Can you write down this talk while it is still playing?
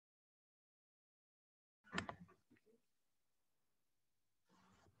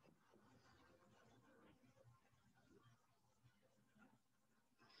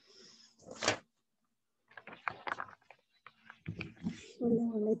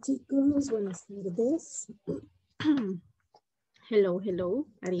Hola, hola chicos, buenas tardes. Hello, hello,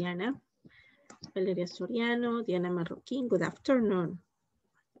 Ariana, Valeria Soriano, Diana Marroquín, good afternoon.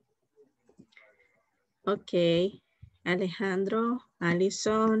 Okay, Alejandro,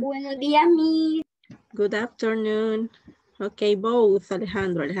 Alison. Buenos días, Miss. Good afternoon. Okay, both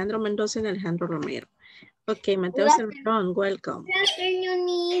Alejandro Mendoza and Alejandro Romero. Okay, Mateo Cerrón, welcome. Good afternoon,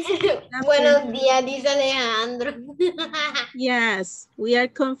 Miss. Buenos días, dice Alejandro. Yes, we are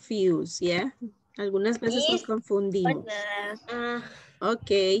confused, yeah. Algunas veces nos confundimos.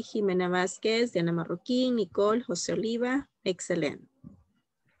 Ok, Jimena Vázquez, Diana Marroquín, Nicole, José Oliva, excelente.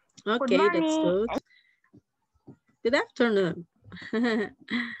 Okay, that's good. Good afternoon.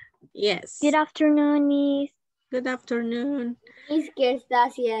 Yes. Good afternoon, Miss. Good afternoon. Miss, ¿qué está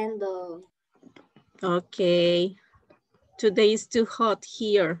haciendo? Okay. Today is too hot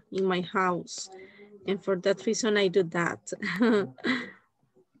here in my house. And for that reason I do that. A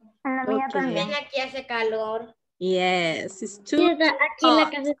la mía también. Aquí hace calor. Yes, it's too Aquí en la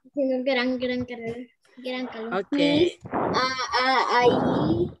hot. casa está haciendo gran calor. Okay. Miss,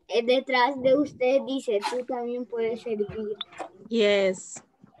 ahí detrás de usted dice, tú también puedes servir. Yes.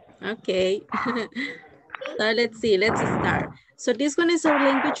 Okay. So let's see, let's start. So this one is our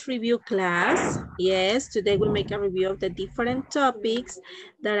language review class. Yes, today we'll make a review of the different topics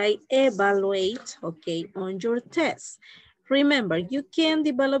that I evaluate, okay, on your test. Remember, you can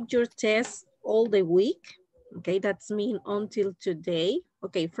develop your test all the week, okay, that's mean until today,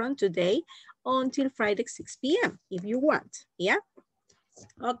 okay, from today until Friday 6 p.m. if you want, yeah?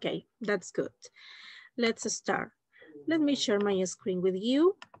 Okay, that's good. Let's start. Let me share my screen with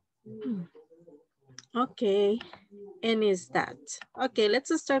you. Okay, and is that. Okay,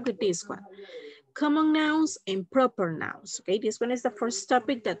 let's start with this one. Common nouns and proper nouns. Okay, this one is the first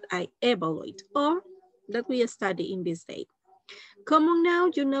topic that I evaluate or that we study in this day. Common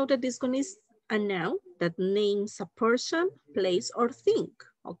noun, you know that this one is a noun that names a person, place, or thing.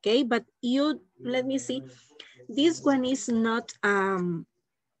 Okay, but let me see, this one is not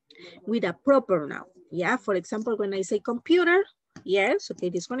with a proper noun. Yeah, for example, when I say computer, yes, okay,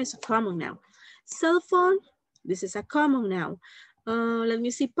 this one is a common noun. Cell phone, this is a common noun. Let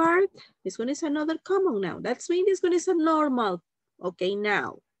me see, park, this one is another common noun. That's mean this one is a normal, okay,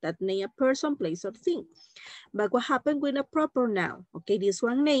 noun that name a person, place, or thing. But what happened with a proper noun? Okay, this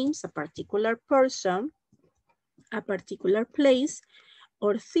one names a particular person, a particular place,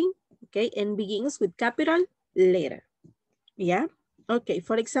 or thing, okay, and begins with capital letter, yeah? Okay,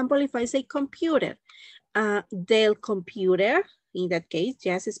 for example, if I say computer, Dell computer, in that case,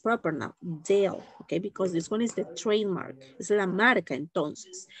 yes, it's proper now, Dell, okay, because this one is the trademark, es la marca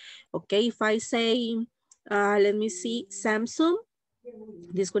entonces. Okay, if I say, let me see, Samsung,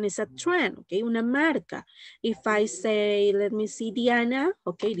 this one is a trend, okay, una marca. If I say, let me see, Diana,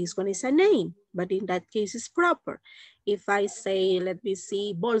 okay, this one is a name, but in that case it's proper. If I say, let me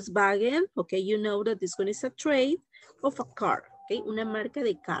see, Volkswagen, okay, you know that this one is a trade of a car, okay, una marca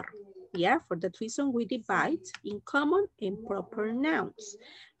de carro. Yeah, for that reason we divide in common and proper nouns.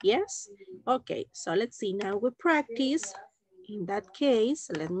 Yes, okay, so let's see, now we practice. In that case,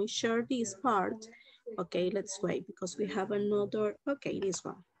 let me share this part. Okay, let's wait because we have another, okay, this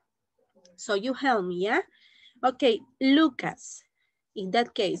one. So you help me, yeah? Okay, Lucas. In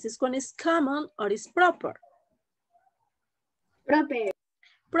that case, this one is common or is proper? Proper.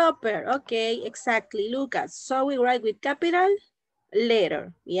 Proper, okay, exactly, Lucas. So we write with capital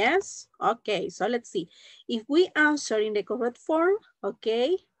letter, yes? Okay, so let's see. If we answer in the correct form,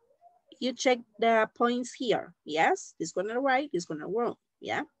 okay, you check the points here, yes? This one are right, this one are wrong,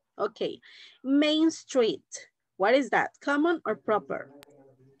 yeah? Okay, Main Street. What is that, common or proper?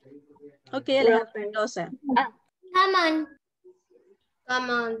 Okay, Alejandro Mendoza. Come on. Come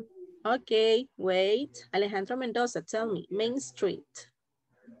on. Okay, wait. Alejandro Mendoza, tell me, Main Street.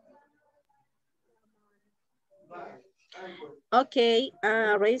 Okay,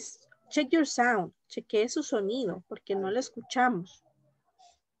 check your sound. Cheque su sonido, porque no lo escuchamos.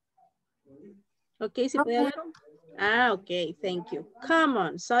 Okay, si puede hablar. Okay, thank you. Come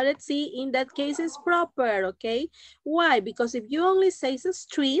on. So let's see, in that case it's proper, okay? Why? Because if you only say a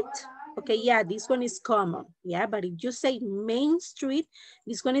street, okay, yeah, this one is common, yeah? But if you say Main Street,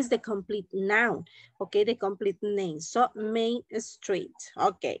 this one is the complete noun, okay? The complete name. So Main Street,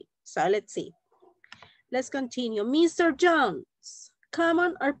 okay. So let's see. Let's continue. Mr. Jones,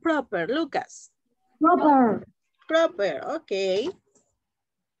 common or proper? Lucas? Proper. Proper, okay.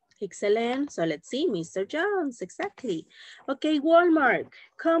 Excellent. So let's see, Mr. Jones, exactly. Okay, Walmart,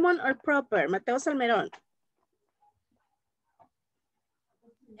 common or proper? Mateo Salmerón.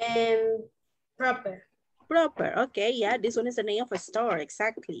 Proper. Proper, okay, yeah, this one is the name of a store,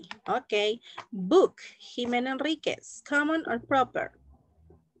 exactly. Okay, book, Jimena Enriquez, common or proper?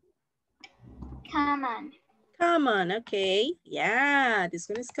 Common. Common, okay, yeah, this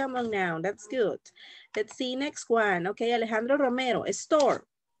one is common now, that's good. Let's see, next one, okay, Alejandro Romero, store.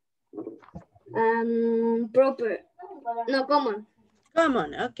 Proper. No, common.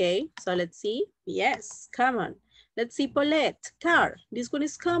 Common, okay, so let's see, yes, common. Let's see, Paulette, car, this one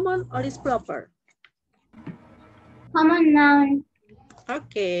is common or is proper? Common noun.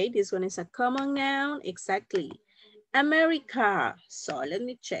 Okay, this one is a common noun, exactly. America, so let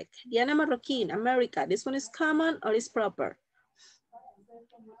me check. Diana Marroquin, America, this one is common or is proper?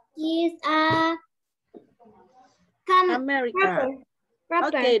 Is a common. America. Proper. Proper.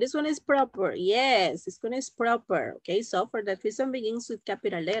 Okay, this one is proper. Yes, this one is proper. Okay, so for that reason begins with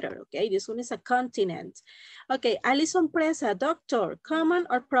capital letter. Okay, this one is a continent. Okay, Alison Presa, doctor, common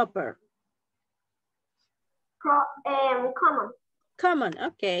or proper? Common. Common,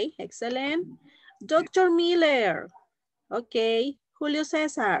 okay, excellent. Dr. Miller, okay. Julio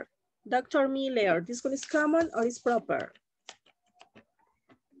Cesar, Dr. Miller, this one is common or is proper?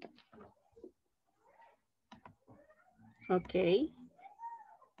 Okay.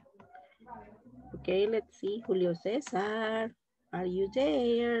 Okay, let's see. Julio Cesar, are you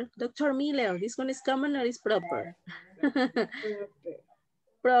there? Dr. Miller, this one is common or is proper?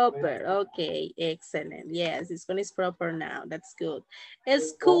 Proper, okay, excellent. Yes, this one is proper now. That's good.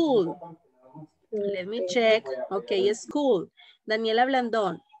 School, let me check. Okay, school. Daniela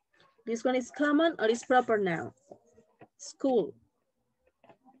Blandon, this one is common or is proper now? School.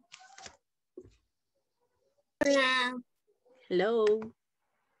 Hello.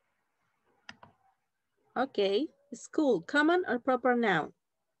 Okay, school, common or proper noun?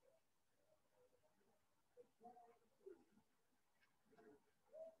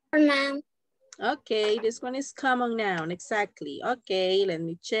 Noun. Okay, this one is common noun, exactly. Okay, let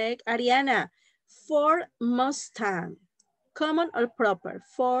me check. Ariana, Ford Mustang, common or proper?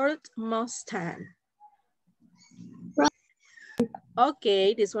 Ford Mustang.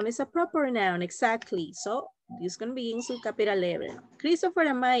 Okay, this one is a proper noun, exactly. So this one begins with capital letter. Christopher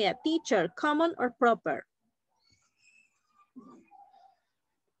Amaya, teacher, common or proper?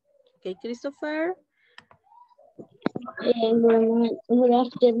 Okay, Christopher. Good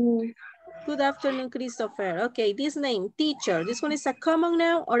afternoon. Good afternoon, Christopher. Okay, this name, teacher, this one is a common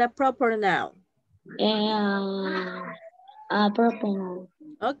noun or a proper noun? Proper noun.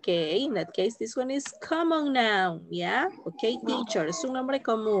 Okay, in that case, this one is common noun, yeah? Okay, teacher, es un nombre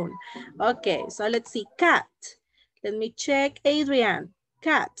común. Okay, so let's see, cat. Let me check, Adrian.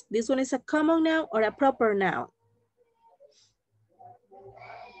 Cat, this one is a common noun or a proper noun?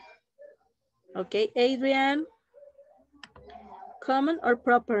 Okay, Adrian. Common or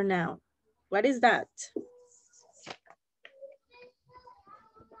proper noun? What is that?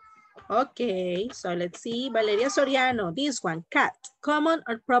 Okay, so let's see. Valeria Soriano, this one, cat. Common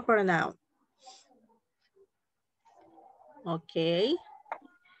or proper noun? Okay.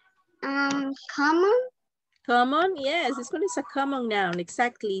 Common. Common, yes, this one is a common noun,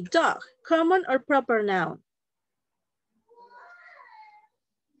 exactly. Dog, common or proper noun?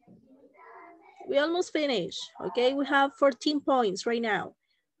 We almost finished, okay? We have 14 points right now.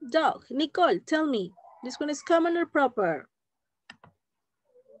 Dog, Nicole, tell me, this one is common or proper?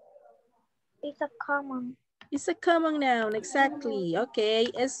 It's a common. It's a common noun, exactly. Okay,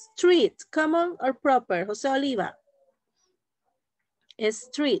 street, common or proper? Jose Oliva.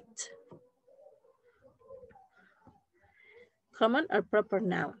 Street. Common or proper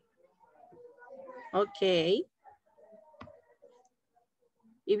noun? Okay.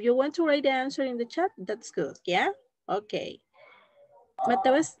 If you want to write the answer in the chat, that's good, yeah? Okay.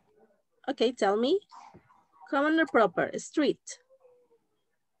 Mateus, okay, tell me. Common or proper? Street.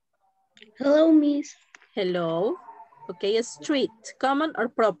 Hello, Miss. Hello. Okay, street. Common or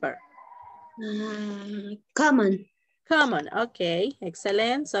proper? Common. Common, okay,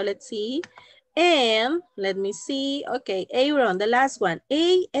 excellent. So let's see. And let me see. Okay, Aaron, the last one.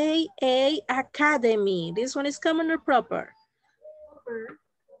 A Academy. This one is common or proper?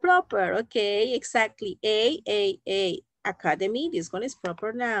 Proper, okay, exactly. A Academy. This one is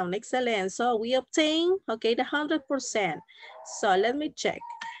proper noun. Excellent. So we obtain, okay, the 100%. So let me check.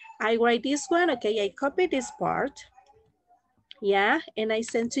 I write this one, okay, I copy this part. Yeah, and I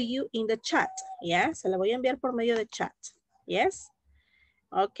send to you in the chat. Yeah, se la voy a enviar por medio de chat. Yes?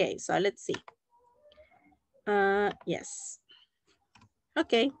 Okay, so let's see. Yes.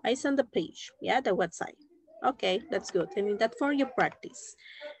 Okay, I send the page. Yeah, the website. Okay, that's good. And in that form you practice.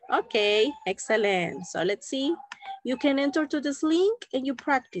 Okay, excellent. So let's see. You can enter to this link and you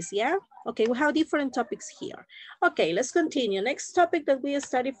practice, yeah? Okay, we have different topics here. Okay, let's continue. Next topic that we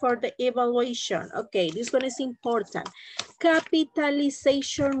study for the evaluation. Okay, this one is important.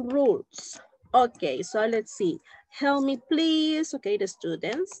 Capitalization rules. Okay, so let's see. Help me, please. Okay, the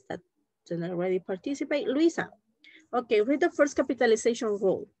students that didn't already participate. Luisa. Okay, read the first capitalization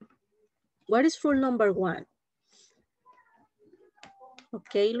rule. What is rule number 1?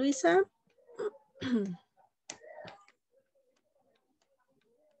 Okay, Luisa.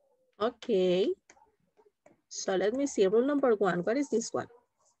 Okay. So let me see. Rule number 1. What is this one?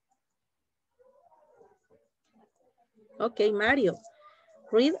 Okay, Mario.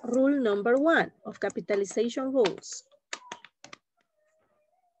 Read rule number 1 of capitalization rules.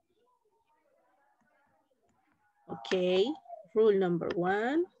 Okay, rule number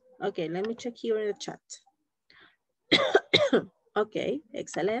 1. Okay, let me check here in the chat. Okay,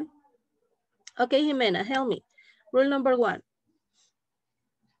 excellent. Okay, Jimena, help me. Rule number 1.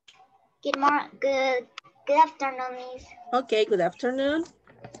 Good afternoon, Miss. Okay, good afternoon.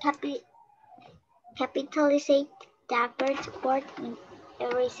 Capitalize the first word in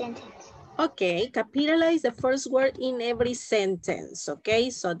every sentence. Okay, capitalize the first word in every sentence. Okay,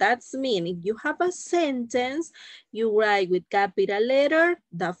 so that's mean if you have a sentence, you write with capital letter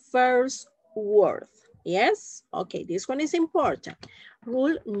the first word. Yes? Okay, this one is important.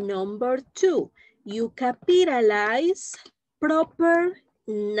 Rule number 2, you capitalize proper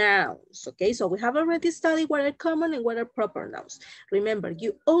nouns. Okay, so we have already studied what are common and what are proper nouns. Remember,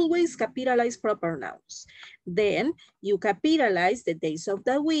 you always capitalize proper nouns. Then you capitalize the days of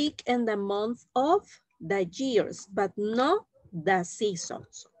the week and the month of the years, but not the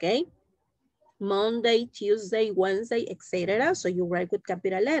seasons, okay? Monday, Tuesday, Wednesday, etc. So you write with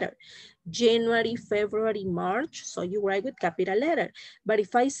capital letter. January, February, March, so you write with capital letter. But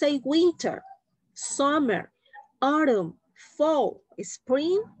if I say winter, summer, autumn, fall,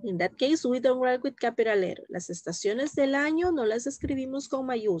 spring, in that case we don't write with capital letter. Las estaciones del año no las escribimos con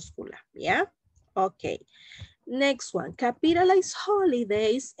mayúscula, ¿ya? Ok. Next one, capitalize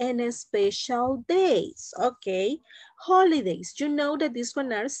holidays and special days. Okay, holidays. You know that this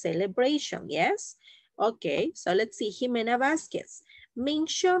one are celebration, yes? Okay, so let's see, Jimena Vasquez.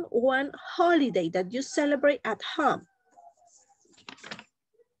 Mention one holiday that you celebrate at home.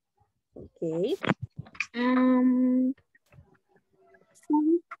 Okay.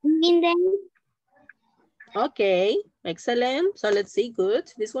 Monday. Okay, excellent. So let's see,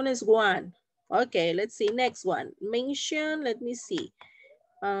 good. This one is 1. Okay, let's see, next one. Mention, let me see.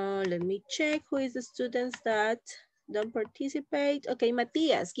 Let me check who is the students that don't participate. Okay,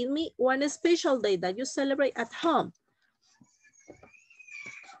 Matthias, give me one special day that you celebrate at home.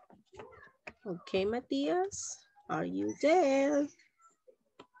 Okay, Matthias, are you there?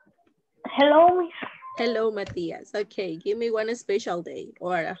 Hello, Miss. Hello, Matthias. Okay, give me one special day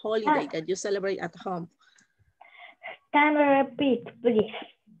or a holiday that you celebrate at home. Can you repeat, please?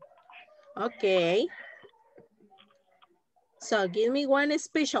 Okay. So give me one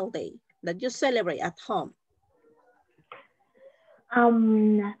special day that you celebrate at home.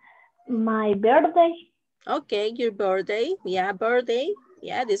 My birthday. Okay, your birthday. Yeah, birthday.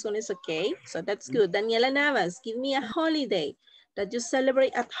 Yeah, this one is okay. So that's good. Daniela Navas, give me a holiday that you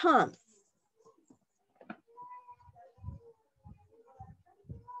celebrate at home.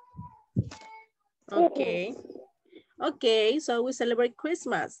 Okay. Okay, so we celebrate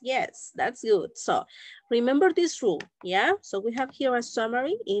Christmas. Yes, that's good. So remember this rule, yeah? So we have here a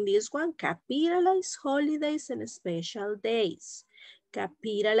summary in this one, capitalize holidays and special days.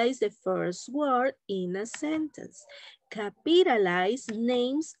 Capitalize the first word in a sentence. Capitalize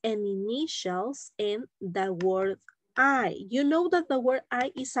names and initials in the word I. You know that the word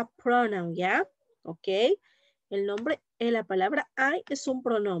I is a pronoun, yeah? Okay. El nombre, la palabra I es un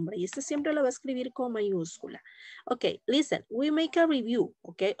pronombre y este siempre lo va a escribir con mayúscula. Ok, listen, we make a review,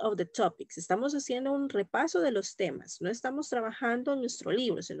 okay, of the topics. Estamos haciendo un repaso de los temas. No estamos trabajando en nuestro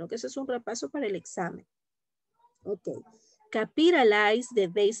libro, sino que ese es un repaso para el examen. Ok. Capitalize the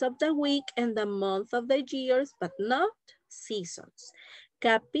days of the week and the month of the years, but not seasons.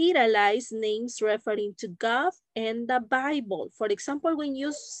 Capitalize names referring to God and the Bible. For example, when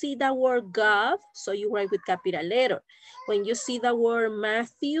you see the word God, so you write with capital letter. When you see the word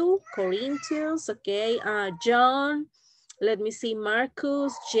Matthew, Corinthians, okay, John, let me see,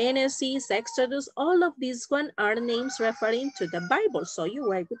 Marcus, Genesis, Exodus, all of these one are names referring to the Bible. So you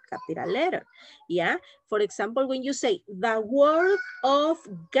write with capital letter, yeah? For example, when you say the word of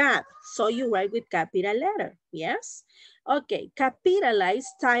God, so you write with capital letter, yes? Okay, capitalize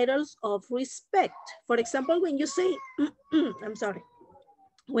titles of respect. For example, when you say, I'm sorry,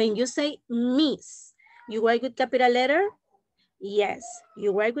 when you say Miss, you write with capital letter? Yes,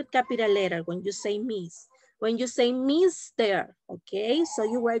 you write with capital letter when you say miss. When you say mister, okay? So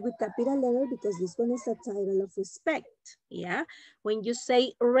you write with capital letter because this one is a title of respect, yeah? When you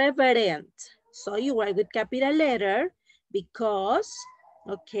say reverend, so you write with capital letter because,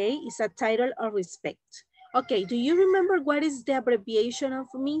 okay, it's a title of respect. Okay, do you remember what is the abbreviation of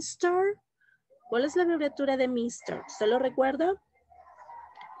mister? ¿Cuál es la abreviatura de mister? ¿Se lo recuerda?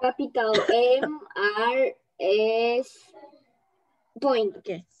 Capital M R S point.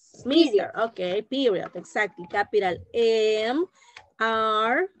 Okay, Period. Mr. Okay, period. Exactly. Capital M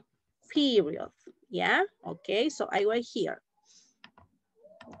R period. Yeah. Okay. So I write here.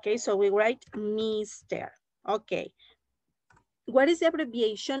 Okay. So we write Mr. Okay. What is the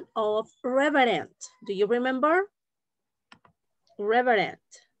abbreviation of reverend? Do you remember? Reverend.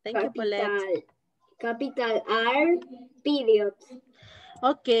 Thank you, Paulette. Capital R period.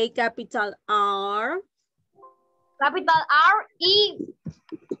 Okay. Capital R. Capital R E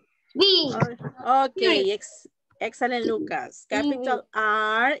B. Okay. Excellent, Lucas. Capital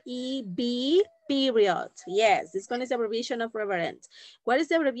R-E-B period. Yes, this one is the abbreviation of reverend. What is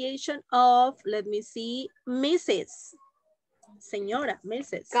the abbreviation of, let me see, Mrs. Señora,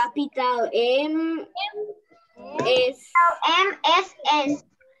 Mrs. Capital M S M S S.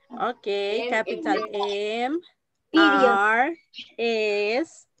 Okay, capital M Period. R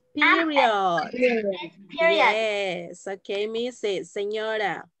S period. Period. Yes, okay, Mrs.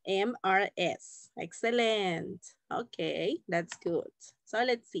 Señora, MRS. Excellent. Okay, that's good. So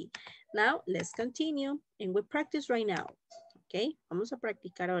let's see. Now, let's continue. And we practice right now. Okay, vamos a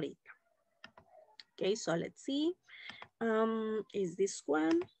practicar ahorita. Okay, so let's see. Is this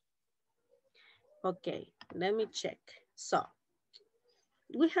one? Okay, let me check. So,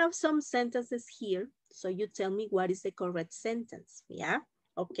 we have some sentences here. So you tell me what is the correct sentence, yeah?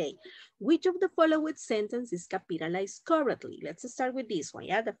 Okay, which of the following sentences is capitalized correctly? Let's start with this one,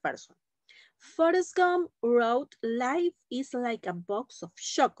 yeah, the first one. Forrest Gump wrote, life is like a box of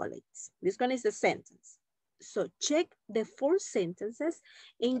chocolates. This one is the sentence. So check the 4 sentences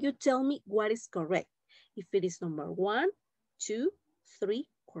and you tell me what is correct. If it is number 1, 2, 3,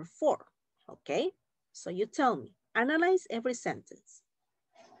 or 4, okay? So you tell me, analyze every sentence.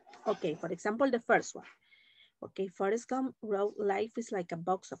 Okay, for example, the first one. Okay, Forrest Gump wrote, life is like a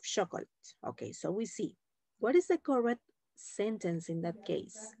box of chocolate. Okay, so we see. What is the correct sentence in that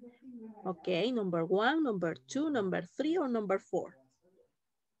case? Okay, number 1, number 2, number 3, or number 4?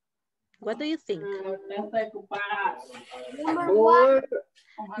 What do you think? Number 1.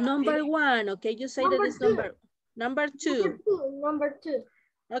 Number 1, okay, you say that it's number 2. Number 2.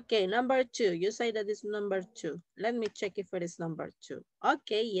 Okay, number 2. You say that it's number 2. Let me check if it is number 2.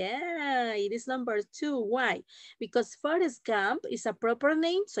 Okay, yeah, it is number 2. Why? Because Forrest Gump is a proper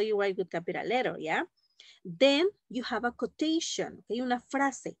name, so you write with capital letter, yeah? Then you have a quotation, okay, una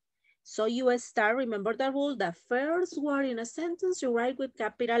frase. So you start, remember the rule, the first word in a sentence, you write with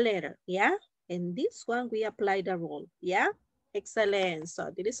capital letter, yeah? And this one, we apply the rule, yeah? Excellent,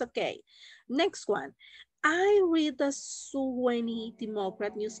 so this is okay. Next one. I read the Suwannee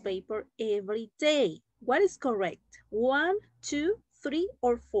Democrat newspaper every day. What is correct? 1, 2, 3,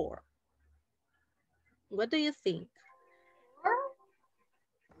 or 4? What do you think?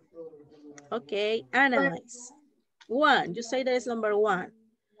 Okay, analyze. 1, you say that is number 1.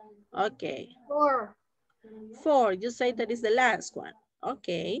 Okay. 4. 4, you say that is the last one.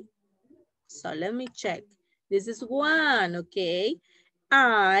 Okay. So let me check. This is 1, okay.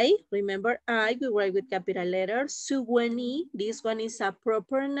 Remember we write with capital letter. Suwannee, this one is a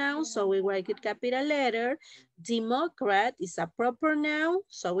proper noun, so we write with capital letter. Democrat is a proper noun,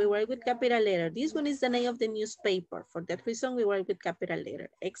 so we write with capital letter. This one is the name of the newspaper. For that reason, we write with capital letter.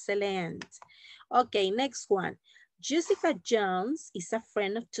 Excellent. Okay, next one. Jessica Jones is a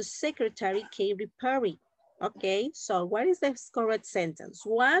friend to Secretary Katy Perry. Okay, so what is the correct sentence?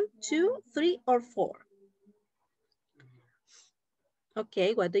 1, 2, 3, or 4?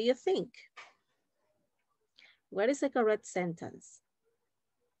 Okay, what do you think? What is the correct sentence?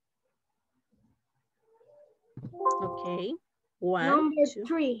 Okay, 1, Number 2.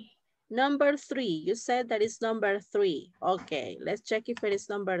 3. Number 3, you said that is number 3. Okay, let's check if it is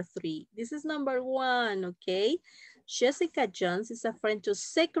number 3. This is number 1, okay? Jessica Jones is a friend to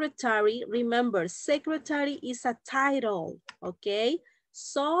secretary. Remember, secretary is a title, okay?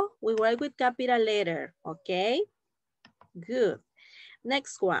 So we work with capital letter, okay? Good.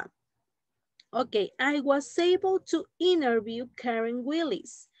 Next one. Okay, I was able to interview Karen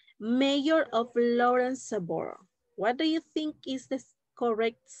Willis, mayor of Lawrenceboro. What do you think is the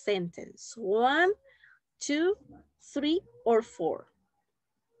correct sentence? 1, 2, 3, or 4?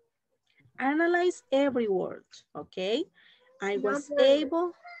 Analyze every word, okay? I was Number,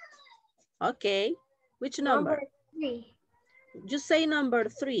 able. Okay. Which number number? 3. You say number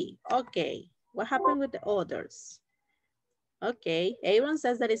 3. Okay. What happened with the others? Okay. Aaron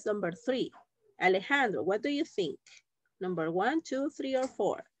says that it's number 3. Alejandro, what do you think? Number 1, 2, 3, or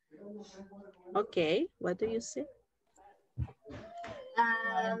 4? Okay. What do you say?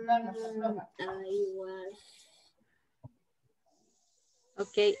 I was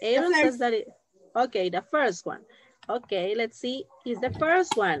Okay. the Aaron says first. that it. Okay. The first one. Okay. Let's see. Is the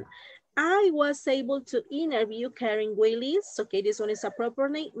first one. I was able to interview Karen Willis. Okay, this one is a proper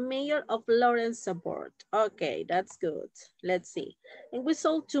name, Mayor of Lawrence Support. Okay, that's good. Let's see. And we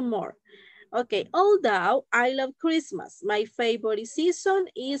saw 2 more. Okay, although I love Christmas, my favorite season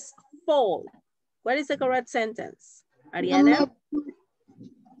is fall. What is the correct sentence? Ariana?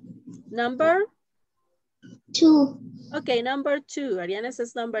 Number? 2. Okay, number 2. Ariana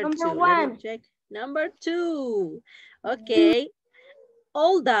says number Number 2. Let me 1. check. Number 2. Okay.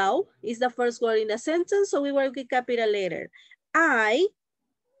 Although is the first word in the sentence, so we work with capital letter. I,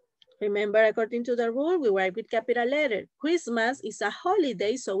 remember according to the rule, we work with capital letter. Christmas is a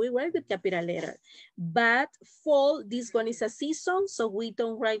holiday, so we work with capital letter. But fall, this one is a season, so we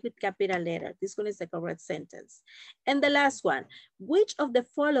don't write with capital letter. This one is the correct sentence. And the last one, which of the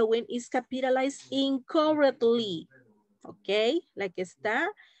following is capitalized incorrectly? Ok, la que está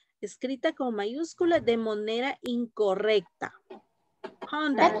escrita con mayúscula de manera incorrecta.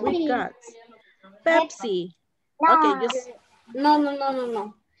 Honda, Greek Pepsi. gods. Pepsi. Okay, No. just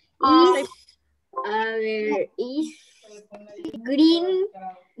No. you say, Is, a ver, is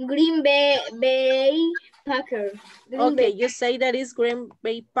Green Bay Packers. Green okay, Bay. you say that is Green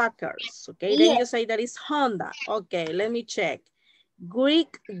Bay Packers. Okay, then Yes. you say that is Honda. Okay, let me check.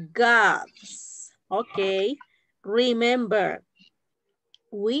 Greek gods. Okay, remember,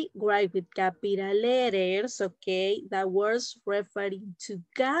 we write with capital letters, okay, that words referring to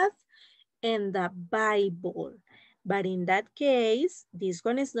God and the Bible. But in that case, this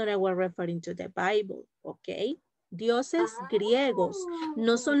one is not a word referring to the Bible, okay? Dioses griegos.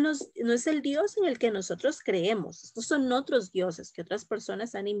 No es el Dios en el que nosotros creemos. Estos son otros dioses que otras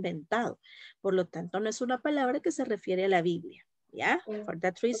personas han inventado. Por lo tanto, no es una palabra que se refiere a la Biblia. ¿Ya? For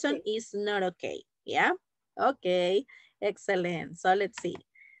that reason, Okay. it's not okay. ¿Ya? Okay. Excellent. So let's see.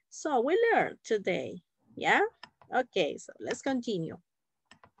 So we learned today. ¿Ya? Okay, so let's continue.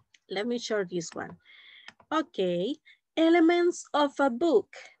 Let me show this one. Okay, elements of a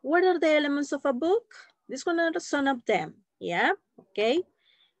book. What are the elements of a book? This one are some of them, yeah? Okay,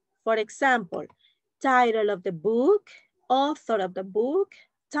 for example, title of the book, author of the book,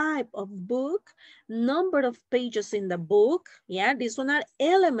 type of book, number of pages in the book, yeah? These one are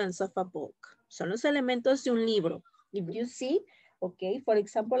elements of a book. Son los elementos de un libro. If you see, okay, for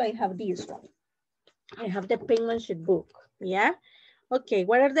example, I have this one. I have the penmanship book, yeah? Okay,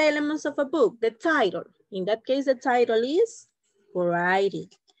 what are the elements of a book? The title. In that case, the title is writing.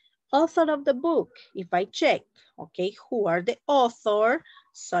 Author of the book, if I check, okay, who are the author?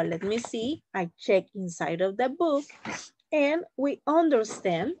 So let me see, I check inside of the book and we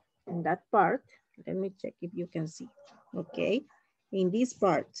understand in that part, let me check if you can see, okay? In this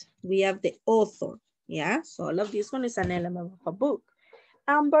part, we have the author, yeah? So all of this one is an element of a book.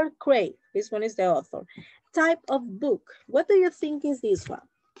 Amber Craig, this one is the author. Type of book, what do you think is this one?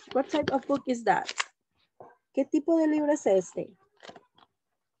 What type of book is that? ¿Qué tipo de libro es este?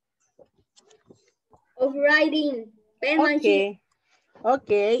 Of writing. Penmanship. Okay,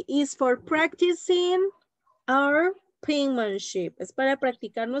 okay, is for practicing our penmanship. Es para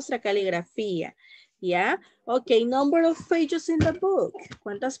practicar nuestra caligrafía, ¿ya? Okay, number of pages in the book.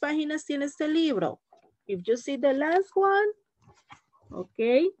 ¿Cuántas páginas tiene este libro? If you see the last one,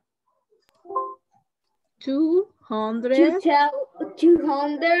 okay. 200.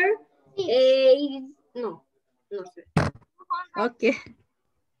 200. No. Sé. Okay.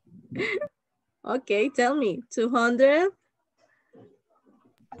 Okay, tell me. 200.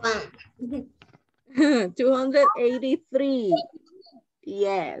 283.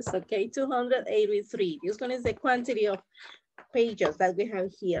 Yes, okay, 283. This one is the quantity of pages that we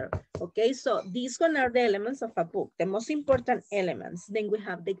have here. Okay, so these one are the elements of a book, the most important elements. Then we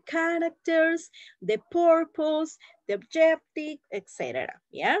have the characters, the purpose, the objective, etc.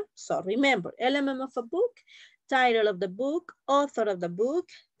 Yeah, so remember, element of a book, title of the book, author of the book,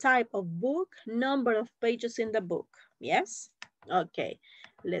 type of book, number of pages in the book. Yes, okay.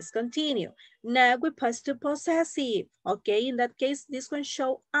 Let's continue. Now we pass to possessive. Okay, in that case, this one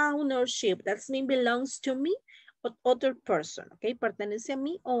show ownership. That means belongs to me or other person. Okay, pertenece a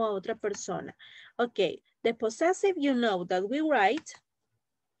mí o a otra persona. Okay, the possessive, you know that we write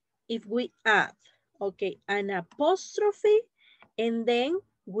if we add, okay, an apostrophe And then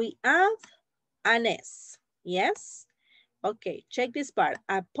we add an S. Yes? Okay, check this part.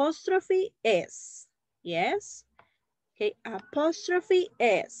 Apostrophe S. Yes? Okay, apostrophe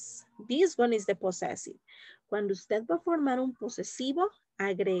S. This one is the possessive. Cuando usted va a formar un posesivo,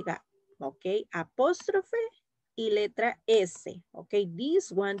 agrega, ok, apóstrofe y letra S. Okay,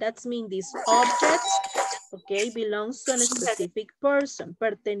 this one, that's mean this object, okay, belongs to a specific person.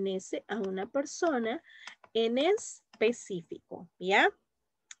 Pertenece a una persona en específico. Yeah?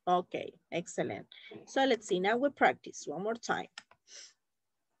 Okay, excellent. So let's see, now we practice one more time.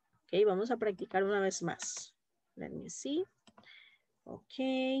 Okay, vamos a practicar una vez más. Let me see.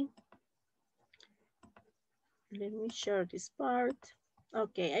 Okay. Let me share this part.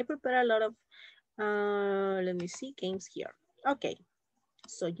 Okay, I prepare a lot of, let me see, games here. Okay,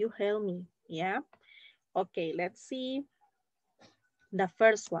 so you help me, yeah? Okay, let's see the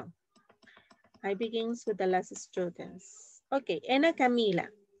first one. I begins with the last students. Okay, Ana Camila.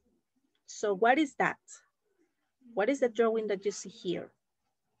 So what is that? What is the drawing that you see here?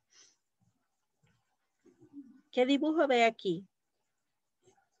 ¿Qué dibujo ve aquí?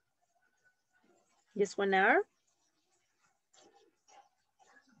 This one are?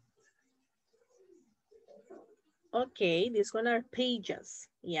 Okay, this one are pages,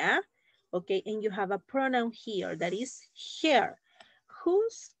 yeah? Okay, and you have a pronoun here that is her.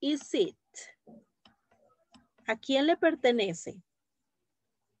 Whose is it? ¿A quién le pertenece?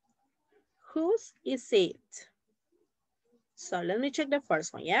 Whose is it? So let me check the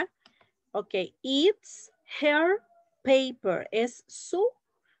first one, yeah? Okay, it's her paper. Es su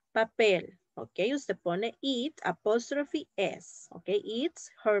papel. Okay, usted pone it, apostrophe S. Okay, it's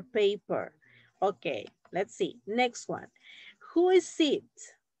her paper. Okay, let's see. Next one. Who is it?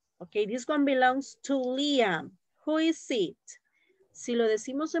 Okay, this one belongs to Liam. Who is it? Si lo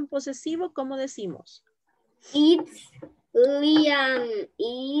decimos en posesivo, ¿cómo decimos? It's Liam.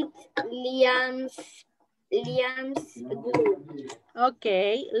 It's Liam's glue.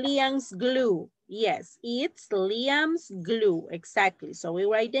 Okay, Liam's glue. Yes, it's Liam's glue. Exactly. So we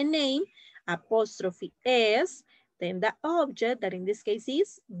write the name, apostrophe S, then the object that in this case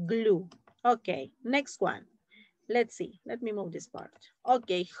is glue. Okay, next one. Let's see. Let me move this part.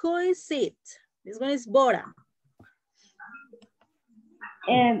 Okay, who is it? This one is Bora.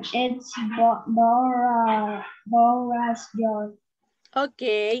 It's Bora's jar.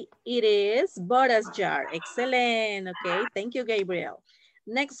 Okay, it is Bora's jar. Excellent. Okay, thank you, Gabriel.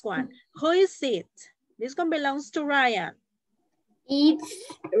 Next one. Who is it? This one belongs to Ryan.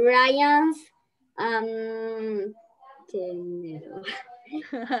 It's Ryan's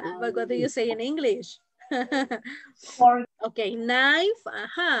But what do you say in English? fork. Okay, knife,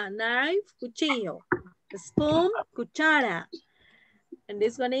 knife, cuchillo. Spoon, cuchara. And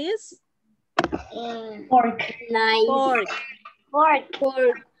this one is? Fork. Knife. Fork. Fork.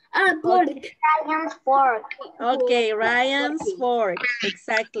 Fork. Fork. Okay. Ryan's fork. Okay, Ryan's fork.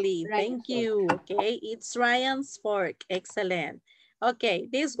 Exactly. Ryan's Thank you. Okay, it's Ryan's fork. Excellent. Okay,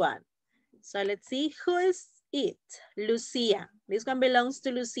 this one. So let's see, who is it? Lucia. This one belongs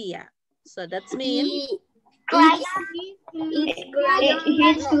to Lucia. So that's me. It's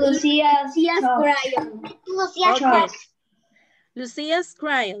Lucia's crayon. Okay. Lucia's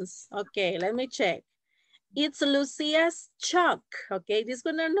crayons. Okay, let me check. It's Lucia's chalk. Okay, this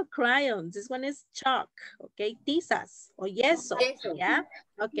one are not crayons. This one is chalk. Okay, tizas or yeso. Yeah.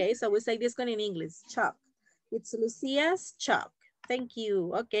 Okay, so we say this one in English, chalk. It's Lucia's chalk. Thank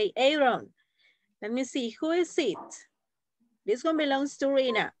you. Okay, Aaron. Let me see, who is it? This one belongs to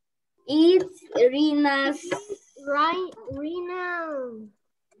Rina. It's Rina's. Rina.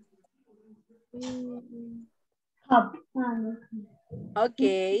 Cup.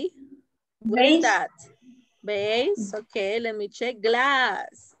 Okay. What is that? Base. Okay, let me check.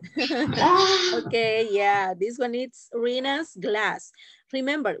 Glass. Okay, yeah, this one is Rina's glass.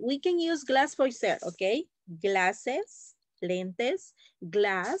 Remember, we can use glass for set, okay? Glasses, lentes,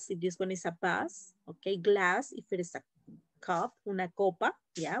 glass, if this one is a vase, okay? Glass, if it is a cup, una copa,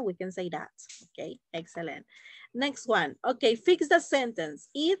 yeah, we can say that, okay? Excellent. Next one, okay, fix the sentence.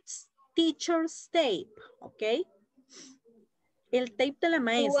 It's teacher's tape, okay? El tape de la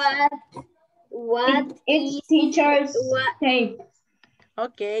maestra. It's teacher's tape.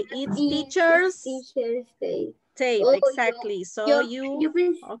 Okay, it's teacher's tape, Oh, exactly. So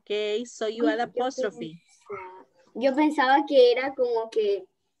you add apostrophe. Yo pensaba que era como que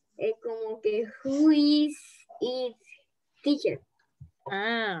who is its teacher.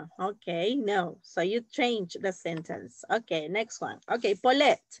 Ah, okay, no. So you change the sentence. Okay, next one. Okay,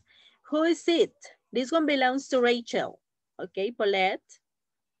 Paulette. Who is it? This one belongs to Rachel. Okay, Paulette.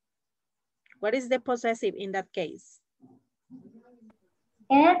 What is the possessive in that case?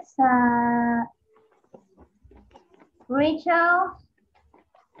 It's Rachel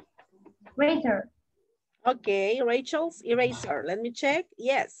razor. Okay, Rachel's eraser. Let me check.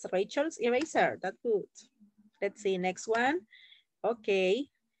 Yes, Rachel's eraser. That's good. Let's see, next one. Okay,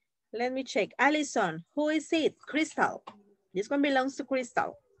 let me check. Allison, who is it? Crystal. This one belongs to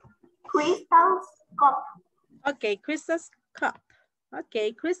Crystal. Crystal's cup. Okay, Crystal's cup.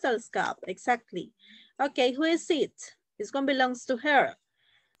 Okay, Crystal's cup, exactly. Okay, who is it? This one belongs to her.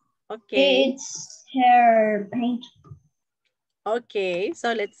 Okay. It's her paint. Okay,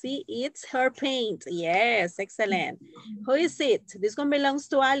 so let's see. It's her paint. Yes, excellent. Who is it? This one belongs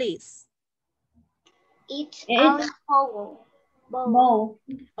to Alice. It's Alice bowl.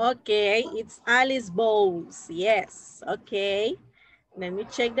 Okay, it's Alice Bowles. Yes, okay. Let me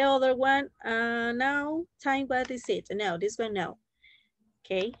check the other one. Now, time, what is it? No, this one, no.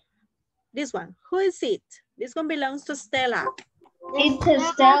 Okay, this one. Who is it? This one belongs to Stella. It's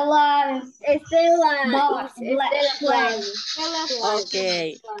Stella. Stella flag.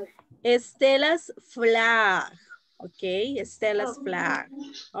 Okay, Stella's flag. Okay, Stella's flag.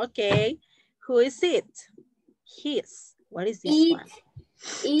 Okay, who is it? His. What is this one?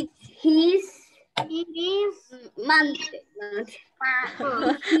 It's his. It is mante.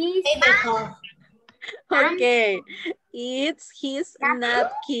 Okay, it's his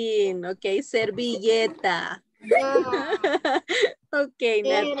napkin. Okay, servilleta. Okay,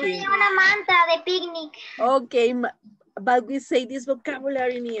 napkin. Una manta de picnic. Okay, but we say this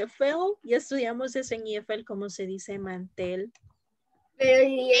vocabulary in EFL. Ya estudiamos eso en EFL, ¿cómo se dice mantel? Pero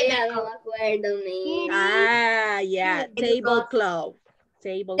si no me acuerdo, Ah, yeah, tablecloth.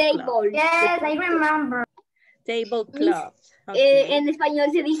 Tablecloth. Yes, I remember. Tablecloth. Okay. En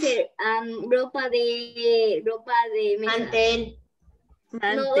español se dice ropa de mesa. Mantel.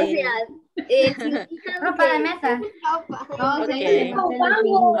 No, o sea, significa Ropa de mesa. Okay.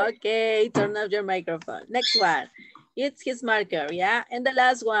 Okay, turn off your microphone. Next one. It's his marker, yeah? And the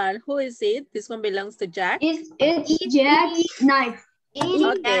last one, who is it? This one belongs to Jack. It's Jack's knife.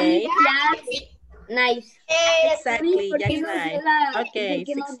 Okay. Jack's knife. Exactly, Jack's knife. Okay,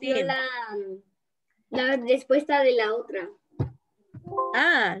 16. La respuesta de la otra.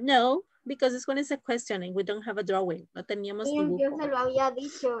 Ah, no, because this one is a question and we don't have a drawing. No teníamos dibujo. Yo se lo había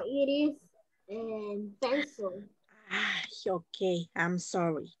dicho. It is pencil. Ah, okay, I'm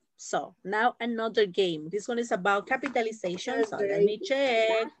sorry. So now another game. This one is about capitalization. So let me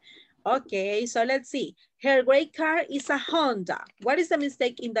check. Okay, so let's see. Her gray car is a Honda. What is the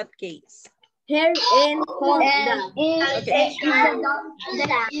mistake in that case? Her and Honda. Okay.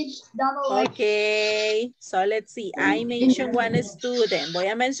 It's double. Okay, so let's see. I mentioned one student. Voy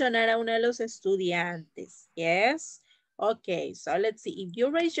a mencionar a uno de los estudiantes. Yes. Okay, so let's see. If you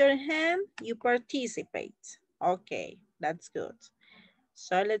raise your hand, you participate. Okay, that's good.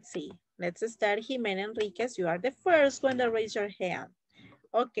 So let's see. Let's start. Jimena Enriquez, you are the first one to raise your hand.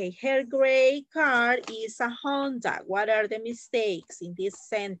 Okay, her gray car is a Honda. What are the mistakes in this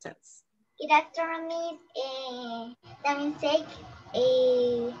sentence? It actually means the mistake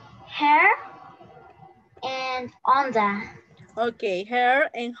her and Honda. Okay, her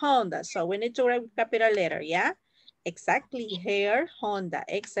and Honda. So we need to write with capital letter, yeah? Exactly, her, Honda,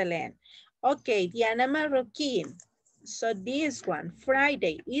 excellent. Okay, Diana Marroquin. So this one,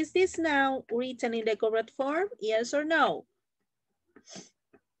 Friday, is this now written in the correct form? Yes or no?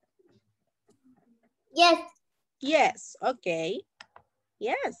 Yes. Yes, okay.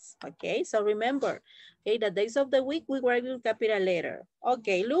 Yes, okay, so remember, okay, the days of the week we write with capital letter.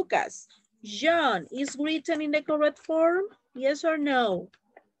 Okay, Lucas, John is written in the correct form? Yes or no?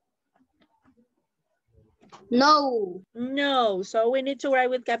 No. No, so we need to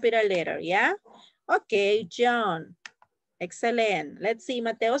write with capital letter, yeah? Okay, John. Excellent. Let's see,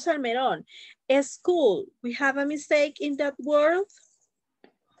 Mateo Salmerón. School, we have a mistake in that word?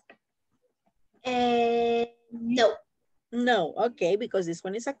 No. No, okay, because this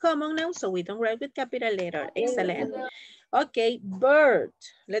one is a common noun, so we don't write with capital letter. Excellent. Okay, bird.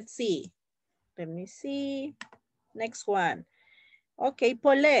 Let's see. Let me see. Next one. Okay,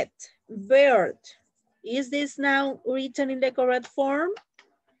 Paulette, bird. Is this now written in the correct form?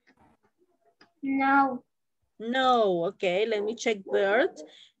 No. No, okay, let me check bird.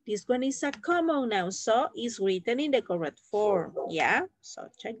 This one is a common noun, so it's written in the correct form, yeah? So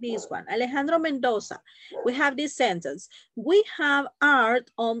check this one. Alejandro Mendoza, we have this sentence. We have art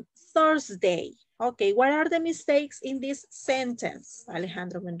on Thursday. Okay, what are the mistakes in this sentence,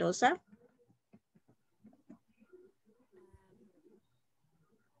 Alejandro Mendoza?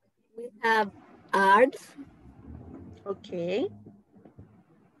 We have art. Okay.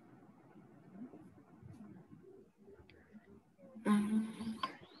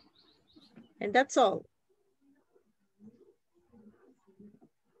 And that's all.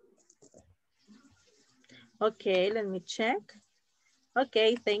 Okay, let me check.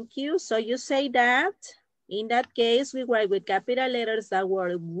 Okay, thank you. So you say that in that case, we write with capital letters the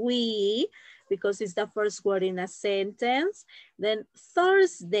word we, because it's the first word in a sentence. Then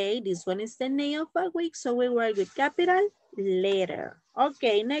Thursday, this one is the name of a week, so we write with capital letter.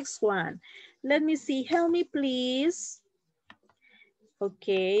 Okay, next one. Let me see, help me please.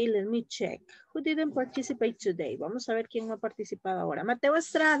 Okay, let me check. Who didn't participate today? Vamos a ver quién no ha participado ahora. Mateo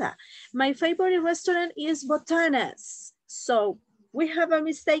Estrada. My favorite restaurant is Botanas. So, we have a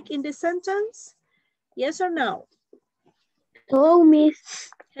mistake in the sentence? Yes or no? Hello, Miss.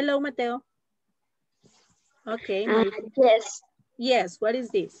 Hello, Mateo. Okay. Yes. Yes, what is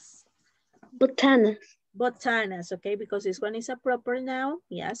this? Botanas. Botanas, okay, because this one is a proper noun.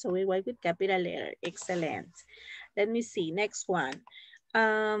 Yeah, so we write with capital letter. Excellent. Let me see, next one.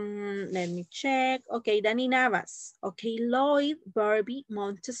 Let me check. Okay, Dani Navas. Okay, Lloyd Barbie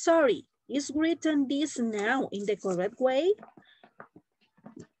Montessori. Is written this now in the correct way?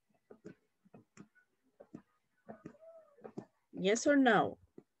 Yes or no?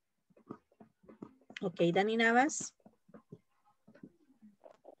 Okay, Dani Navas.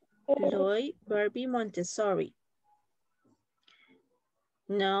 Lloyd Barbie Montessori.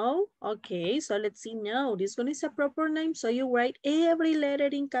 No? Okay, so let's see. No, this one is a proper name, so you write every letter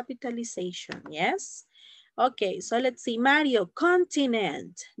in capitalization, yes? Okay, so let's see. Mario,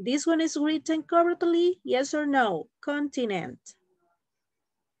 continent. This one is written correctly, yes or no? Continent.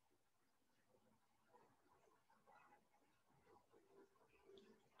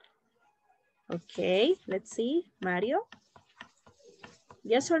 Okay, let's see. Mario?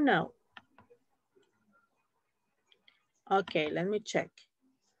 Yes or no? Okay, let me check.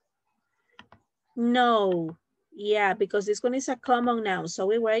 No. Yeah, because this one is a common noun, so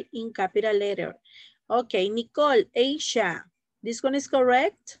we write in capital letter. Okay, Nicole, Asia. This one is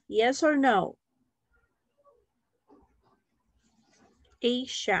correct? Yes or no?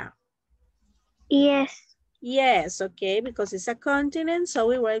 Asia. Yes. Yes, okay, because it's a continent, so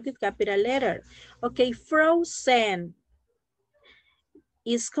we write with capital letter. Okay, frozen.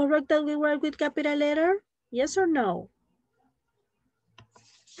 Is correct that we write with capital letter? Yes or no?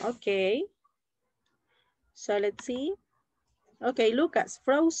 Okay. So let's see. Okay, Lucas,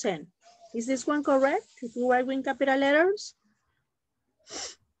 frozen. Is this one correct? If we write with capital letters?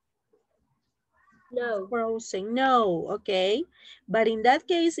 No. Frozen, no, okay. But in that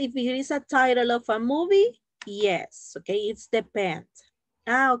case, if it is a title of a movie, yes, okay, it's depend.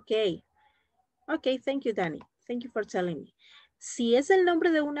 Ah, okay. Okay, thank you, Dani. Thank you for telling me. Si es el nombre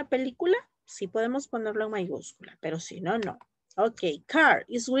de una película, sí podemos ponerlo en mayúscula, pero si no, no. Okay, car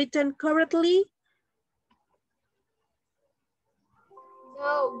is written correctly?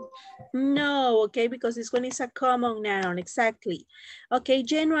 No. No, okay, because this one is a common noun, exactly. Okay,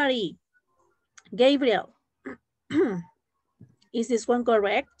 January. Gabriel. Is this one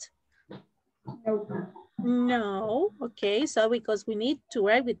correct? No, okay, so because we need to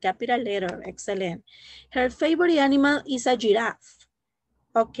write with capital letter, excellent. Her favorite animal is a giraffe.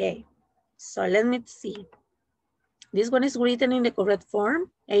 Okay, so let me see. This one is written in the correct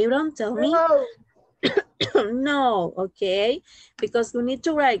form. Aaron, tell me. No. No, okay, because we need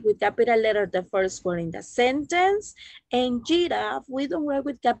to write with capital letter the first word in the sentence, and giraffe, we don't write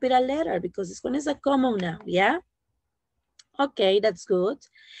with capital letter because this one is a common noun, yeah? Okay, that's good.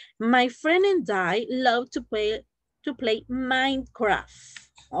 My friend and I love to play Minecraft.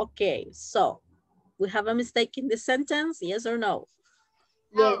 Okay, so we have a mistake in the sentence, yes or no?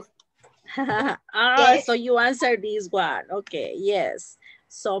 Yes. Yes. So you answer this one. Okay, yes.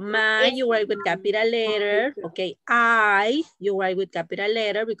 So my, you write with capital letter. Okay, I, you write with capital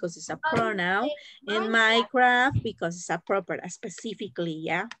letter because it's a pronoun. And Minecraft because it's a proper, specifically,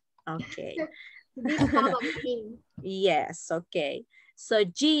 yeah? Okay. Yes, okay. So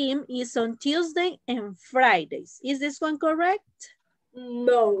gym is on Tuesday and Fridays. Is this one correct?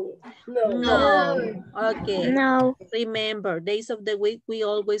 No. No. Okay. No. Remember, days of the week, we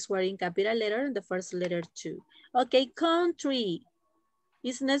always were in capital letter and the first letter too. Okay, country.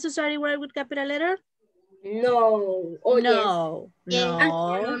 Is necessary word with capital letter? No. Oh, no. Yes.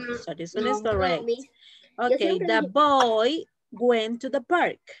 No. So this one is correct. Okay, the boy went to the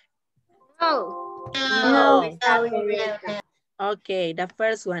park. No. No. Okay, the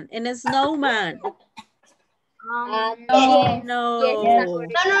first one. And a snowman. Yes. No. No.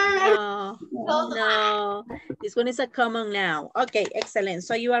 No. This one is a common noun. Okay, excellent.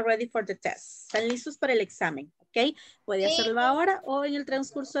 So you are ready for the test. ¿Están listos para el examen? Ok. Puede hacerlo ahora o en el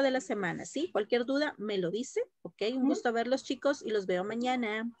transcurso de la semana. ¿Sí? Cualquier duda me lo dice. Ok. Un gusto verlos, chicos, y los veo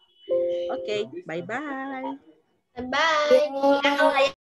mañana. Ok, bye bye. Bye.